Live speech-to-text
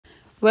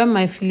when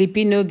my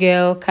Filipino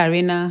girl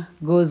Karina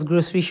goes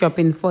grocery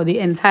shopping for the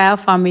entire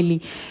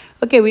family.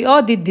 Okay, we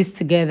all did this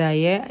together,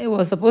 yeah. It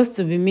was supposed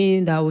to be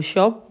me that would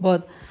shop,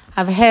 but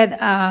I've heard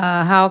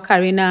how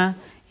Karina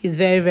is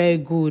very, very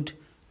good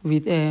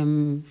with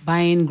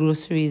buying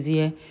groceries,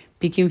 yeah,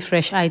 picking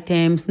fresh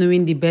items,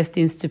 knowing the best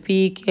things to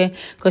pick, yeah,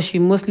 because she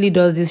mostly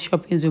does these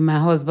shoppings with my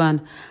husband.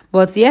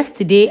 But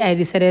yesterday I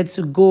decided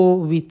to go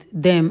with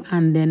them,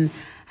 and then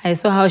I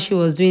saw how she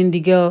was doing. The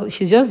girl,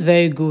 she's just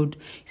very good.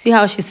 See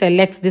how she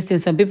selects this thing.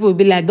 Some people will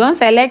be like, don't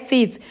select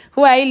it.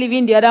 Who are you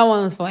leaving the other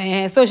ones for?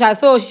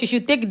 So she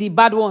should take the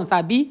bad ones,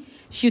 Abi.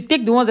 She should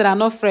take the ones that are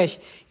not fresh.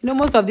 You know,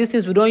 most of these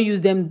things, we don't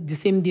use them the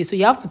same day. So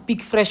you have to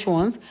pick fresh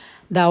ones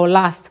that will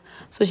last.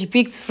 So she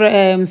picked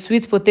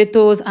sweet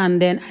potatoes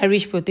and then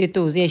Irish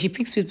potatoes. Yeah, she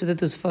picked sweet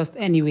potatoes first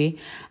anyway.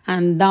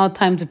 And now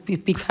time to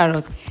pick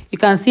carrot. You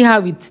can see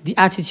her with the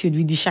attitude,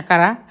 with the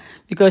shakara,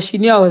 because she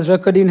knew I was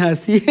recording her.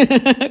 See,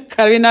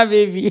 Karina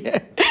baby.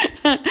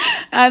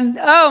 And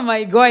oh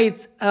my God,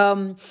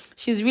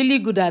 she's really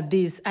good at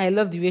this. I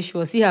love the way she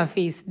was. See her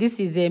face. This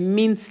is a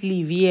mint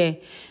sleeve, yeah.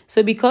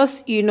 So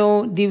because, you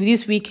know,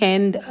 this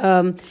weekend,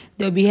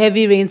 there'll be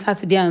heavy rain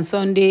Saturday and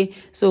Sunday.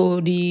 So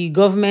the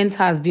government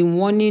has been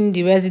warning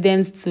the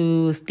residents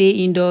to stay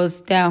indoors,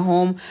 stay at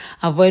home,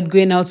 avoid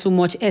going out too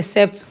much,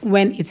 except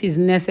when it is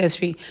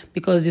necessary,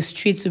 because the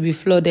streets will be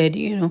flooded.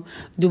 You know,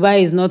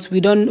 Dubai is not,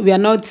 we are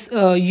not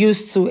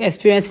used to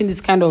experiencing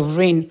this kind of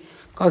rain,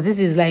 because this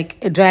is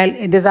like a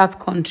desert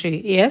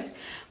country, yes.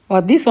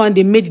 But this one,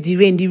 they made the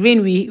rain. The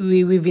rain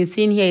we've been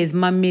seeing here is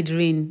man-made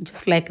rain,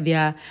 just like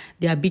their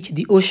beach.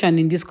 The ocean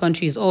in this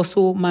country is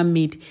also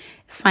man-made.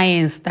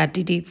 Science that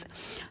did it.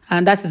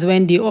 And that is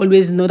when they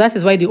always know. That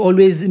is why they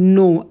always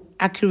know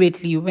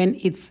accurately when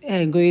it's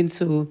going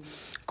to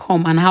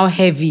come and how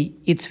heavy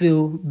it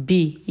will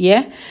be.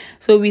 Yeah.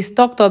 So we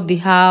stocked up the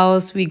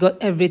house. We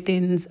got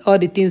everything, all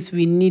the things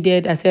we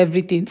needed as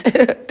everything.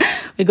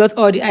 We got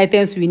all the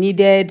items we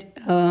needed.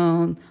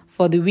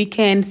 For the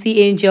weekend.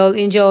 See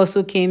Angel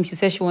also came. She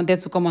said she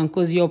wanted to come and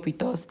cozy up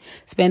with us,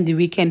 spend the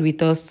weekend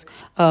with us,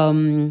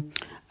 and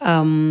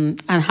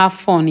have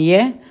fun.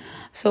 Yeah.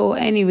 So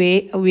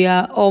anyway, we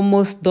are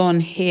almost done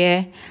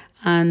here.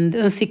 And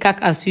Nsikak,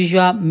 as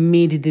usual,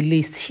 made the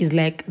list. She's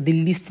like the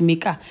list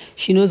maker.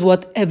 She knows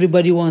what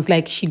everybody wants.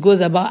 Like, she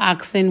goes about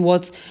asking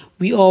what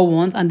we all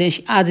want, and then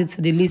she adds it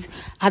to the list.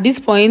 At this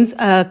point,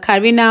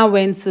 Karina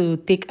went to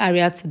take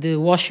Aria to the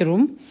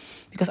washroom,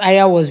 because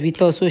Aria was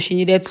with us, so she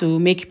needed to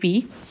make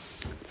pee.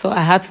 So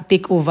I had to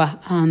take over,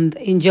 and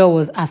Angel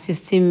was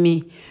assisting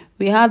me.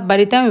 By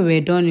the time we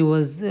were done, it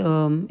was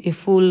a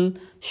full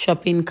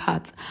shopping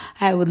cart.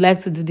 I would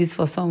like to do this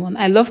for someone.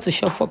 I love to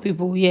shop for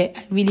people. Yeah,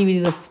 I really, really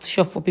love to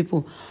shop for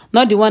people.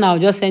 Not the one I'll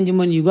just send you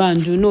money, you go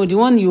and do. No, the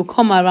one you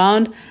come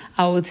around,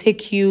 I will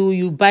take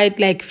you buy it,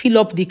 like fill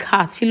up the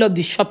cart, fill up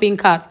the shopping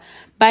cart.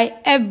 Buy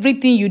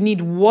everything you need,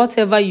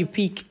 whatever you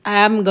pick. I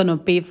am going to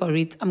pay for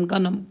it. I'm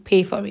going to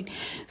pay for it.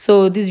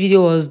 So this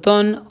video was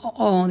done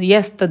on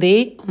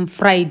yesterday, on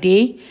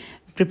Friday.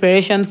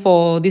 Preparation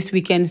for this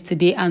weekend,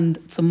 today and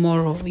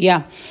tomorrow.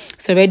 Yeah,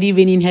 it's already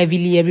raining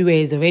heavily everywhere.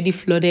 It's already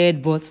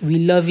flooded, but we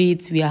love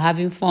it. We are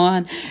having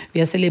fun.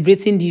 We are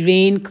celebrating the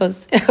rain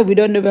because we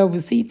don't know where we'll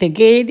see it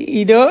again,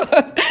 you know.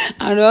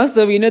 And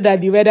also we know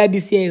that the weather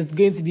this year is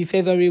going to be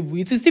favorable.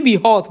 It will still be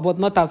hot, but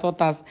not as hot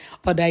as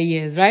other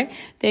years, right?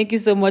 Thank you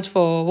so much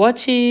for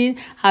watching.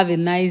 Have a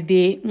nice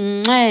day.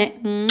 Mwah,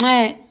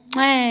 mwah,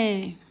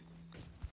 mwah.